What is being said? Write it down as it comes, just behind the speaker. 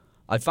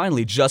I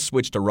finally just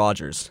switched to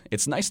Rogers.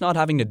 It's nice not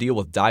having to deal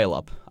with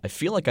dial-up. I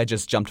feel like I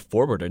just jumped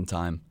forward in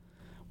time.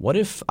 What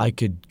if I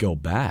could go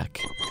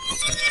back?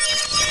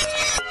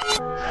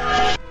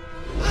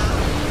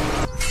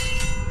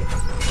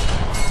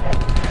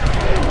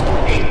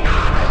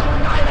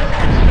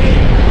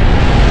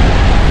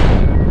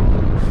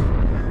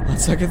 On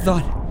second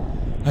thought,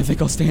 I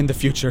think I'll stay in the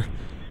future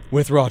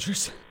with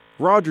Rogers.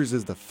 Rogers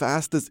is the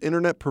fastest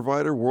internet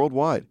provider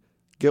worldwide.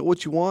 Get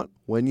what you want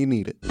when you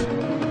need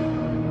it.